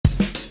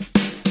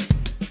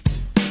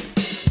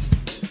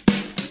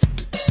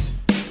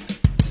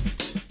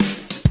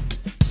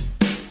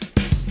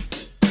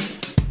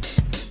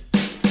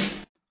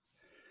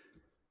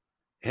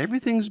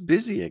Everything's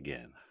busy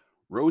again.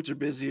 Roads are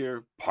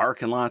busier,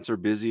 parking lots are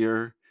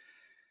busier.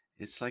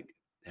 It's like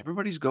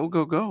everybody's go,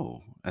 go,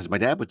 go. As my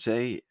dad would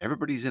say,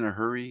 everybody's in a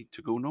hurry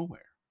to go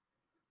nowhere.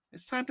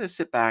 It's time to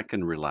sit back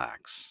and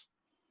relax.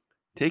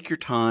 Take your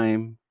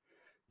time,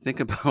 think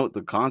about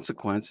the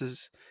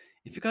consequences.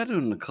 If you got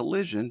in a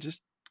collision,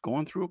 just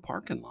going through a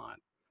parking lot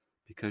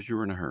because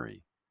you're in a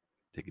hurry.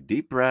 Take a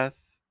deep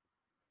breath,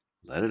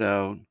 let it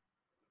out,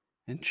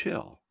 and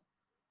chill.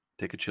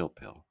 Take a chill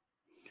pill.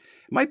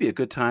 It might be a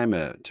good time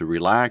to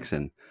relax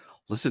and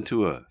listen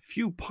to a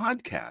few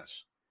podcasts.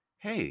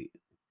 Hey,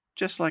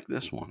 just like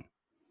this one.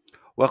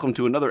 Welcome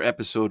to another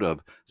episode of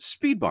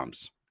Speed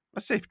Bumps,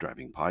 a safe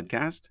driving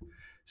podcast.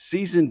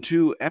 Season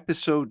 2,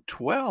 episode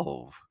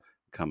 12,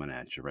 coming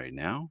at you right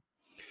now.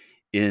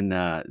 In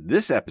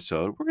this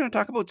episode, we're going to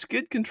talk about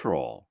skid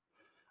control,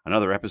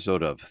 another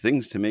episode of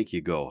things to make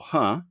you go,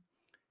 huh?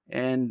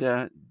 And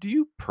do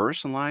you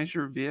personalize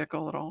your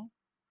vehicle at all?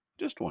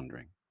 Just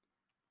wondering.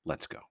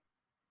 Let's go.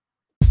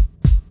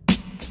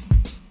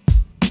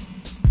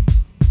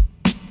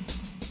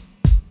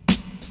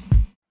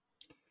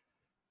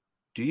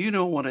 Do you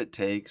know what it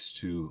takes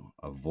to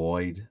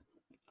avoid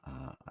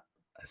a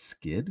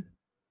skid?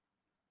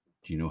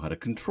 Do you know how to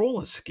control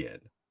a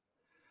skid?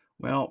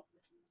 Well,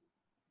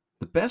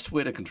 the best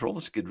way to control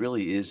a skid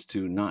really is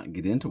to not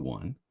get into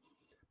one,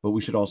 but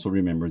we should also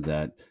remember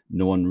that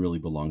no one really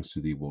belongs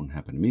to the Won't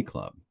Happen to Me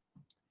Club.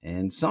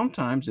 And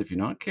sometimes, if you're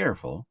not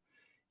careful,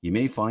 you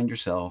may find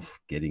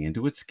yourself getting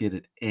into a skid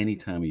at any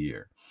time of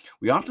year.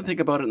 We often think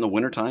about it in the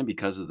wintertime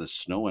because of the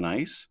snow and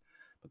ice,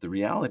 but the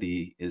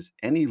reality is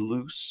any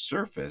loose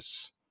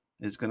surface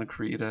is going to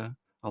create a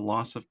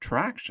loss of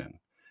traction.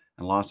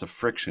 And loss of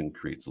friction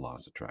creates a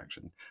loss of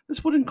traction.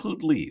 This would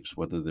include leaves,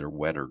 whether they're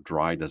wet or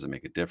dry doesn't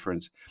make a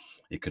difference.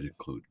 It could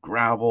include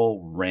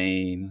gravel,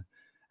 rain,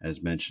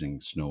 as mentioning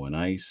snow and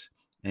ice,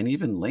 and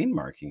even lane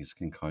markings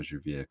can cause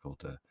your vehicle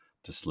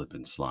to slip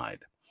and slide.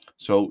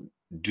 So,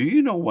 do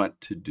you know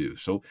what to do?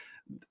 So,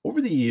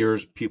 over the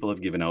years, people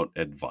have given out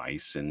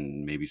advice,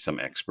 and maybe some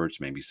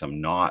experts, maybe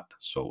some not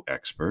so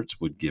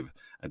experts would give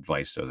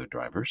advice to other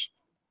drivers.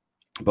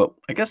 But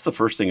I guess the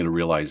first thing to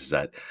realize is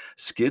that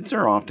skids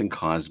are often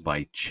caused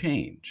by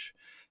change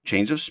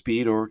of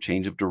speed or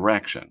change of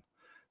direction.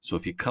 So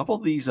if you couple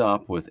these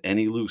up with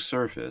any loose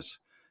surface,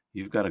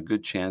 you've got a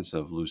good chance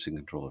of losing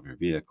control of your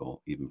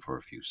vehicle, even for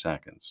a few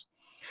seconds.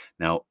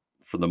 Now,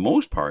 for the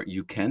most part,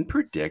 you can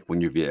predict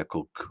when your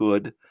vehicle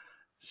could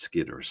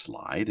skid or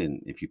slide.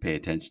 And if you pay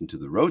attention to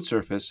the road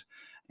surface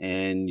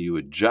and you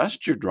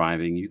adjust your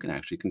driving, you can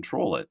actually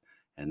control it.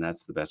 And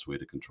that's the best way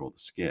to control the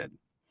skid.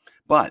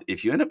 But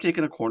if you end up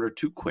taking a corner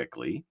too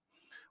quickly,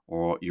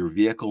 or your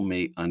vehicle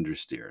may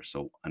understeer.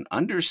 So, an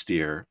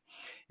understeer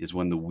is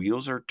when the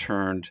wheels are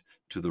turned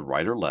to the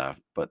right or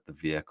left, but the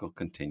vehicle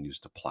continues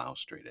to plow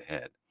straight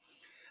ahead.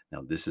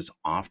 Now, this is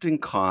often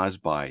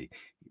caused by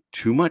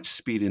too much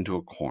speed into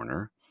a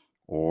corner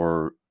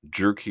or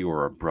jerky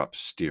or abrupt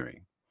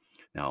steering.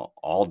 Now,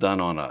 all done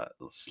on a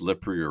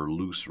slippery or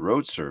loose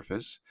road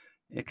surface,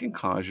 it can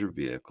cause your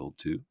vehicle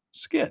to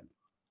skid.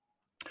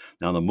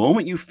 Now, the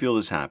moment you feel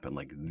this happen,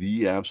 like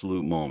the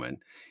absolute moment,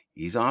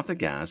 ease off the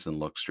gas and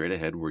look straight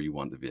ahead where you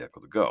want the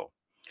vehicle to go.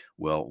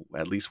 Well,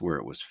 at least where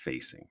it was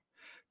facing.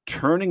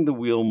 Turning the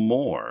wheel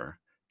more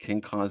can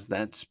cause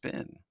that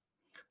spin.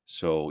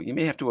 So you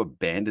may have to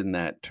abandon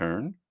that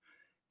turn,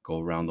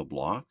 go around the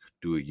block,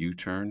 do a U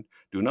turn,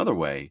 do another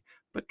way,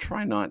 but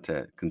try not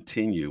to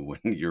continue when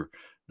you're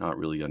not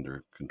really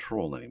under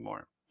control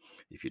anymore.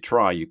 If you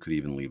try, you could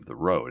even leave the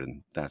road,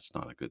 and that's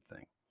not a good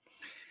thing.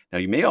 Now,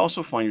 you may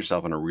also find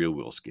yourself on a rear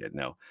wheel skid.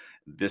 Now,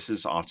 this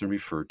is often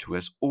referred to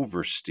as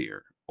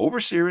oversteer.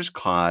 Oversteer is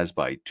caused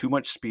by too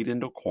much speed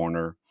into a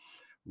corner,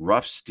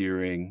 rough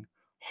steering,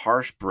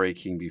 harsh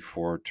braking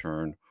before a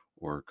turn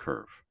or a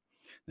curve.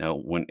 Now,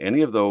 when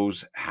any of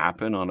those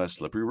happen on a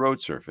slippery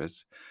road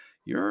surface,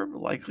 you're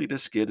likely to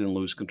skid and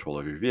lose control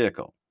of your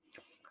vehicle.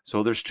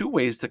 So there's two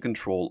ways to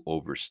control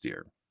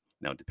oversteer.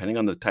 Now, depending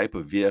on the type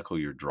of vehicle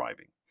you're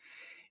driving.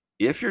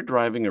 If you're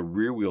driving a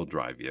rear-wheel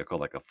drive vehicle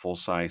like a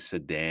full-size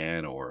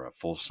sedan or a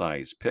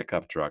full-size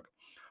pickup truck,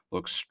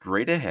 look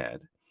straight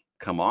ahead,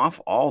 come off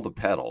all the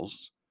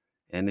pedals,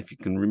 and if you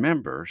can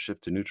remember,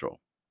 shift to neutral.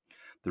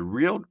 The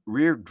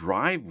rear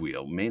drive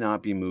wheel may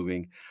not be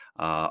moving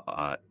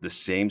the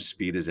same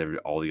speed as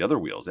all the other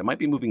wheels. It might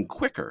be moving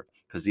quicker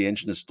because the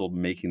engine is still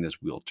making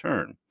this wheel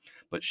turn.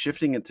 But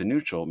shifting it to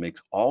neutral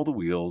makes all the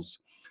wheels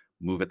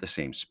move at the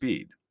same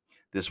speed.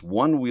 This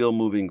one wheel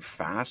moving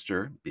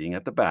faster, being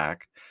at the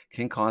back,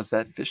 can cause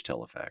that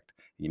fishtail effect.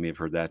 You may have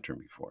heard that term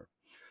before.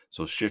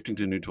 So shifting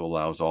to neutral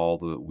allows all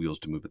the wheels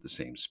to move at the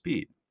same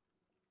speed.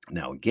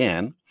 Now,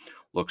 again,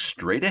 look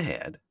straight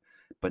ahead,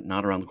 but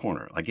not around the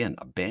corner. Again,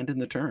 abandon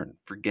the turn.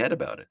 Forget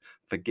about it.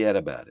 Forget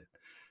about it.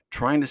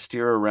 Trying to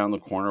steer around the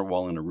corner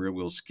while in a rear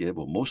wheel skid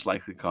will most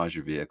likely cause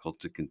your vehicle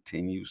to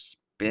continue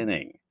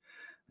spinning.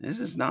 This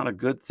is not a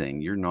good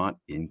thing. You're not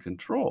in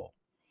control.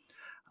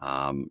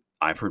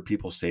 I've heard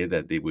people say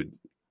that they would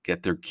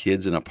get their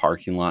kids in a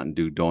parking lot and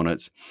do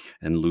donuts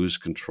and lose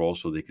control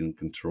so they can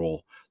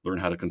learn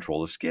how to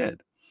control a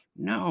skid.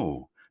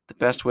 No, the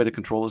best way to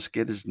control a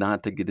skid is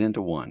not to get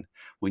into one.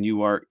 When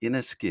you are in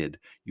a skid,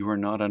 you are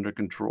not under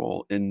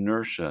control.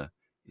 Inertia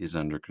is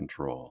under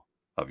control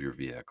of your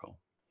vehicle.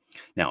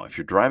 Now, if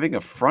you're driving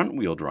a front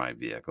wheel drive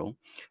vehicle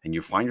and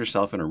you find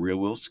yourself in a rear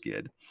wheel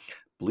skid,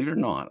 believe it or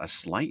not, a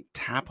slight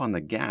tap on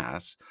the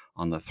gas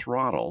on the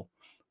throttle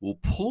will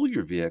pull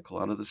your vehicle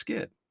out of the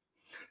skid.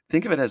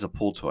 Think of it as a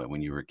pull toy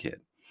when you were a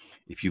kid.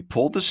 If you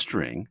pulled the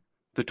string,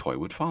 the toy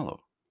would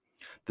follow.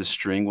 The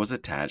string was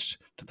attached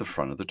to the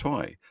front of the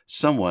toy,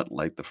 somewhat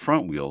like the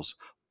front wheels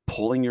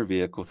pulling your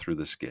vehicle through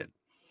the skid.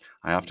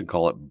 I often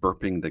call it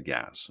burping the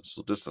gas.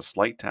 So just a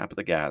slight tap of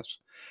the gas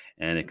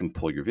and it can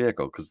pull your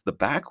vehicle because the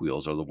back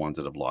wheels are the ones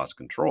that have lost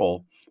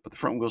control, but the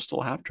front wheels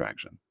still have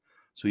traction.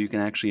 So you can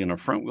actually, in a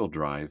front wheel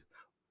drive,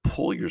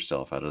 pull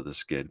yourself out of the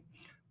skid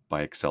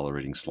by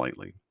accelerating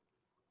slightly.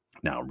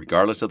 Now,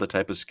 regardless of the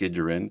type of skid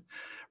you're in,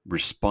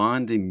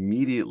 respond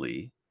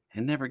immediately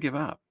and never give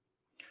up.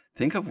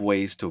 Think of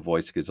ways to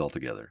avoid skids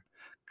altogether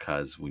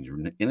because when you're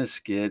in a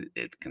skid,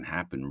 it can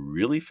happen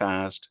really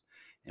fast.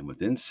 And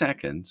within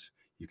seconds,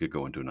 you could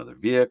go into another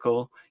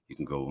vehicle, you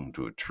can go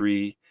into a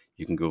tree,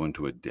 you can go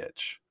into a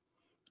ditch.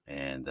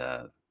 And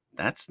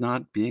that's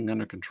not being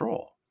under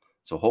control.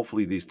 So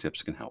hopefully these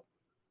tips can help.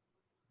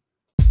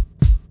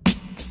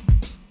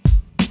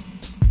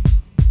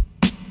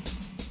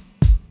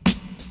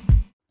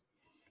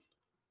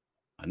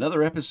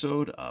 Another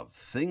episode of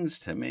Things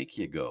to Make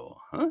You Go,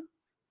 huh?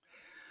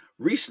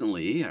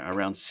 Recently,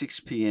 around 6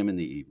 p.m. in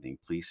the evening,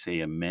 police say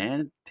a man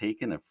had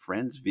taken a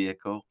friend's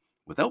vehicle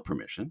without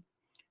permission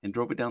and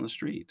drove it down the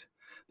street.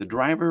 The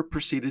driver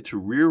proceeded to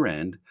rear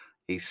end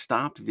a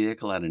stopped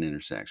vehicle at an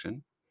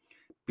intersection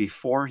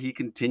before he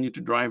continued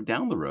to drive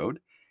down the road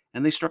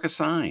and they struck a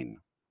sign.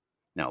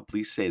 Now,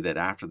 police say that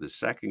after the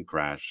second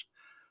crash,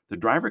 the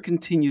driver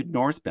continued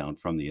northbound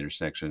from the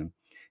intersection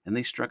and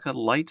they struck a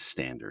light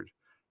standard,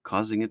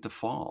 causing it to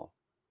fall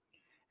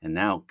and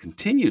now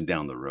continued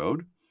down the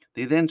road.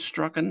 They then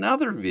struck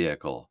another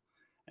vehicle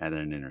at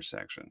an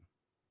intersection.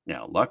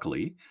 Now,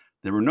 luckily,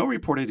 there were no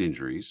reported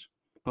injuries,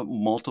 but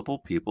multiple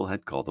people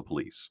had called the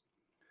police.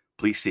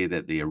 Police say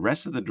that they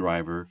arrested the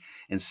driver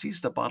and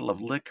seized a bottle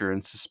of liquor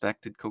and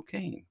suspected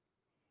cocaine.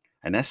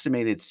 An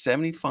estimated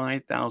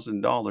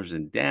 $75,000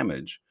 in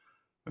damage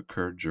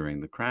occurred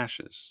during the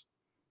crashes.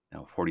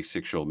 Now, a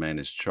 46-year-old man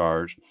is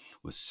charged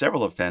with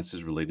several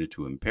offenses related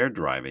to impaired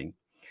driving,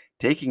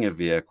 taking a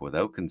vehicle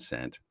without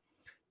consent,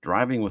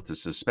 driving with a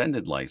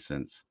suspended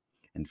license,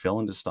 and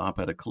failing to stop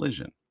at a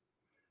collision,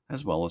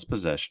 as well as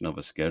possession of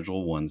a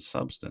Schedule 1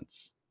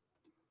 substance.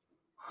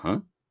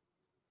 Huh?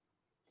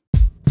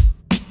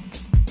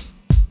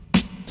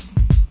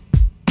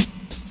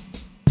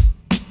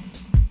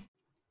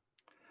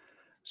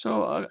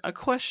 So, a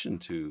question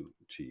to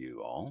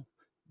you all: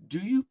 do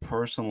you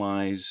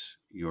personalize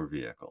your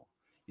vehicle?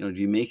 Do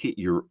you make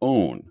it your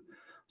own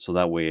so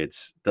that way it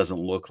doesn't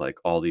look like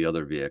all the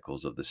other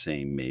vehicles of the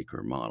same make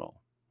or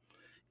model?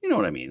 You know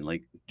what I mean?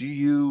 Like, do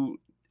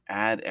you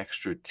add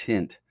extra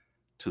tint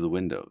to the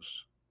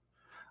windows?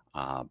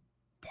 Uh,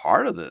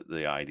 Part of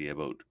the idea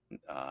about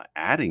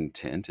adding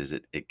tint is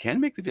it can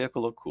make the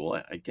vehicle look cool.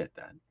 I get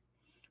that,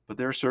 but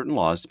there are certain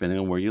laws depending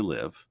on where you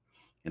live.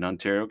 In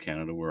Ontario,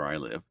 Canada, where I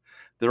live,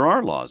 there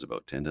are laws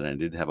about tint, and I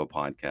did have a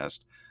podcast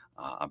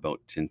about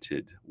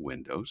tinted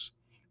windows.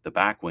 The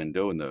back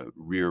window and the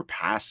rear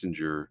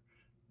passenger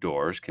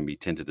doors can be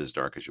tinted as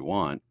dark as you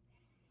want.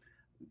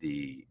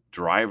 The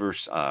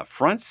driver's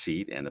front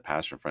seat and the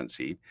passenger front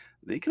seat,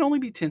 they can only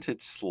be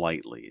tinted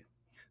slightly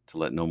to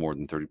let no more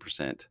than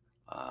 30%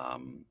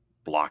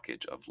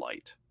 blockage of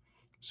light.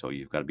 So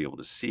you've got to be able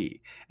to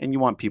see. And you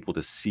want people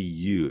to see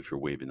you if you're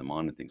waving them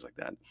on and things like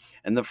that.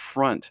 And the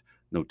front,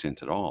 no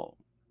tint at all.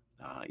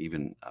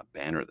 Even a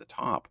banner at the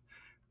top,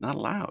 not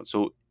allowed.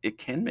 So it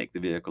can make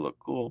the vehicle look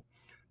cool,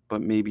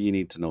 but maybe you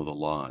need to know the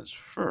laws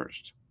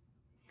first.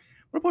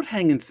 What about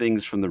hanging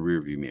things from the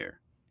rearview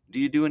mirror? Do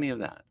you do any of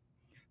that?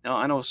 Now,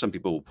 I know some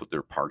people will put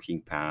their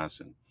parking pass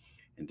and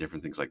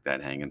different things like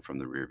that hanging from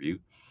the rear view,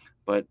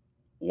 but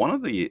one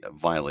of the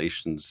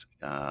violations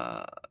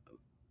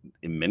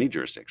in many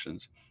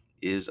jurisdictions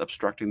is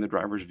obstructing the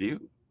driver's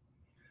view.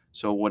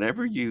 So,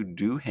 whatever you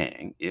do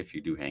hang, if you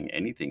do hang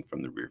anything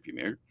from the rear view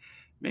mirror,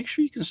 make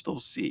sure you can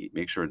still see.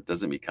 Make sure it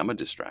doesn't become a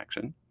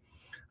distraction.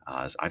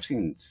 I've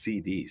seen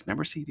CDs.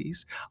 Remember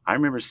CDs? I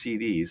remember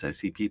CDs. I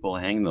see people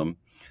hang them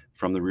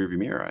from the rearview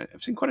mirror.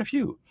 I've seen quite a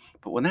few.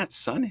 But when that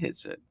sun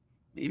hits it,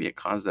 maybe it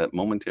caused that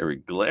momentary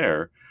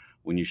glare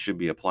when you should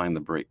be applying the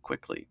brake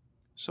quickly.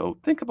 So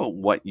think about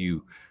what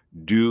you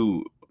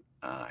do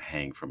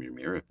hang from your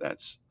mirror if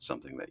that's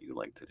something that you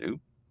like to do.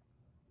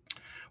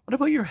 What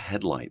about your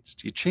headlights?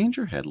 Do you change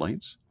your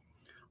headlights?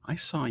 I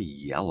saw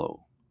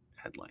yellow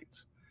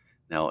headlights.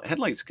 Now,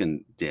 headlights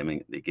can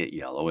dim, they get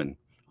yellow. In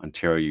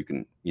Ontario, you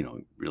can,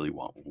 really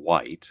want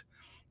white.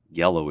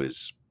 Yellow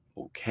is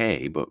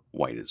okay, but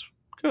white is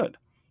good.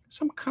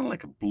 Some kind of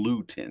like a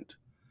blue tint,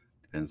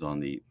 depends on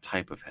the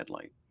type of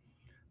headlight.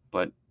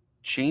 but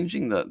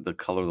changing the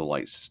color of the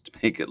lights to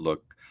make it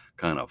look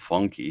kind of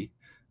funky,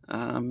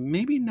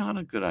 maybe not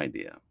a good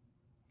idea.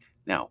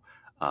 Now,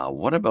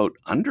 what about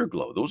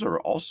underglow? Those are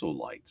also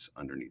lights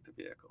underneath the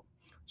vehicle.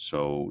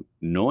 So,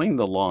 knowing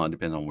the law,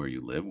 depending on where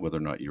you live, whether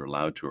or not you're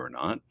allowed to or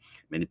not,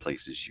 many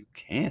places you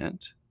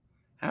can't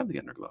have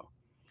the underglow.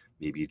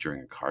 Maybe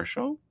during a car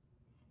show,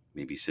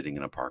 maybe sitting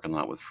in a parking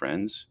lot with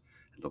friends.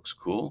 It looks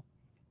cool,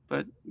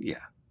 but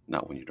yeah,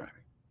 not when you're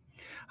driving.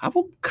 How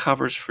about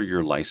covers for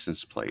your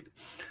license plate?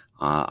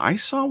 I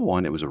saw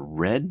one, it was a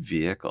red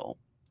vehicle,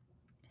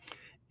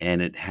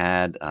 and it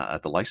had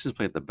at the license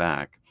plate at the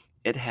back,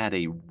 it had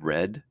a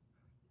red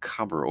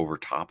cover over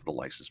top of the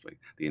license plate,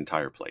 the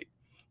entire plate.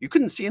 You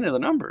couldn't see any of the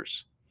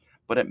numbers,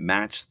 but it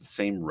matched the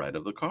same red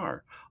of the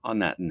car. On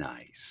that,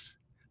 nice.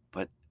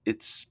 But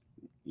it's,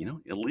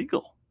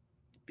 illegal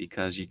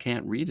because you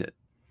can't read it.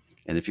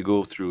 And if you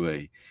go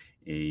through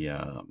a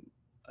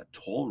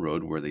toll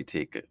road where they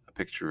take a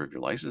picture of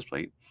your license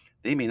plate,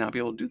 they may not be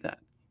able to do that,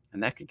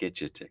 and that could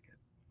get you a ticket.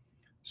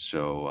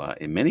 So,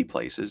 in many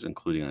places,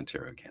 including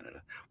Ontario,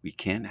 Canada, we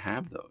can't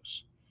have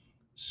those.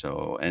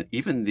 So, and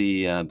even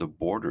the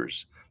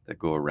borders that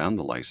go around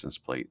the license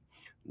plate,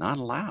 not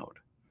allowed.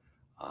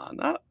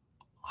 Not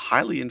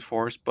highly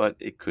enforced, but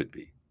it could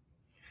be.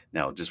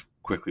 Now, just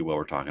quickly while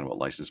we're talking about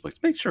license plates,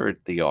 make sure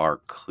they are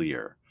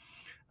clear,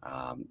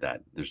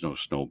 that there's no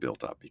snow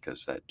built up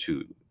because that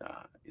too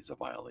is a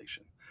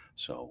violation.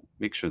 So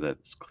make sure that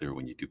it's clear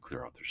when you do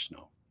clear out their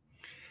snow.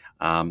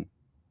 Um,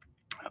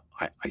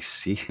 I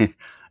see,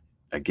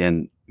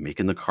 again,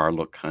 making the car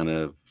look kind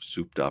of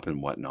souped up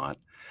and whatnot.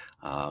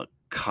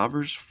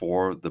 Covers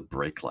for the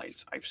brake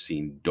lights. I've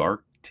seen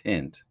dark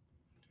tint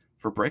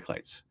for brake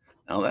lights.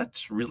 Now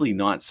that's really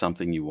not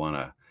something you want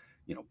to,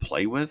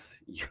 play with.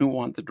 You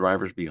want the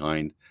drivers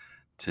behind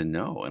to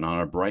know. And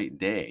on a bright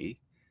day,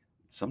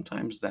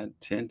 sometimes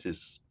that tint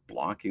is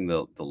blocking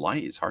the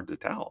light. It's hard to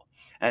tell.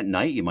 At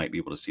night, you might be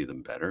able to see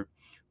them better,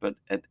 but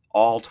at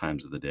all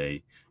times of the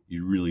day,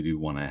 you really do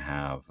want to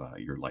have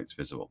your lights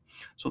visible.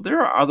 So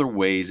there are other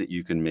ways that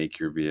you can make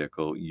your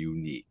vehicle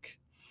unique.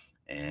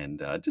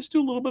 And just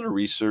do a little bit of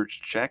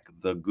research, check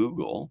the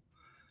Google,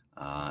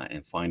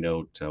 and find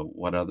out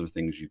what other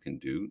things you can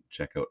do.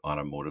 Check out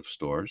automotive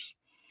stores,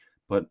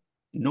 but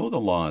know the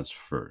laws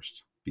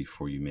first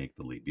before you make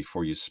the leap,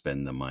 before you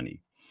spend the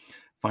money.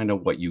 Find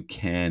out what you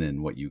can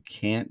and what you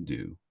can't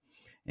do.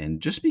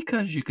 And just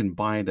because you can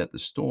buy it at the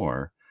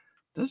store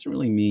doesn't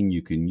really mean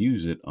you can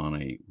use it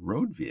on a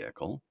road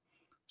vehicle.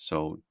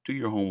 So do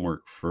your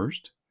homework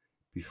first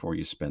before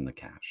you spend the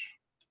cash.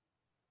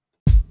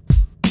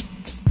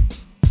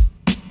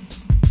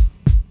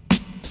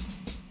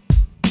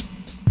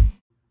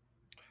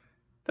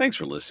 Thanks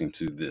for listening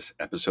to this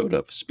episode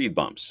of Speed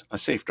Bumps, a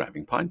safe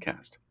driving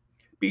podcast.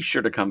 Be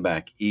sure to come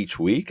back each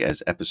week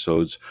as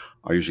episodes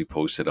are usually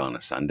posted on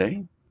a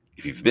Sunday.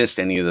 If you've missed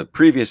any of the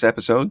previous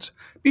episodes,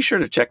 be sure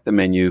to check the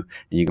menu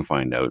and you can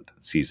find out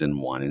season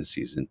 1 and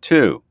season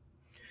 2.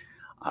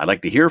 I'd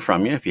like to hear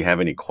from you. If you have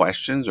any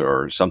questions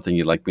or something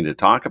you'd like me to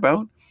talk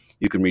about,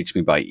 you can reach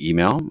me by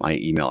email. My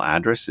email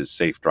address is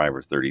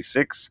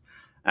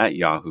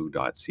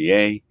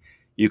safedriver36@yahoo.ca.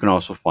 You can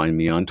also find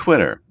me on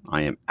Twitter.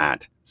 I am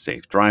at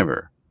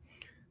safedriver.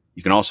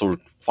 You can also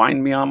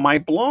find me on my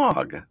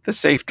blog,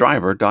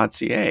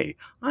 thesafedriver.ca.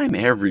 I'm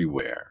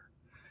everywhere,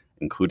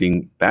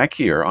 including back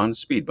here on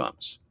Speed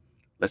Bumps.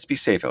 Let's be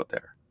safe out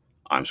there.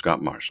 I'm Scott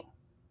Marshall.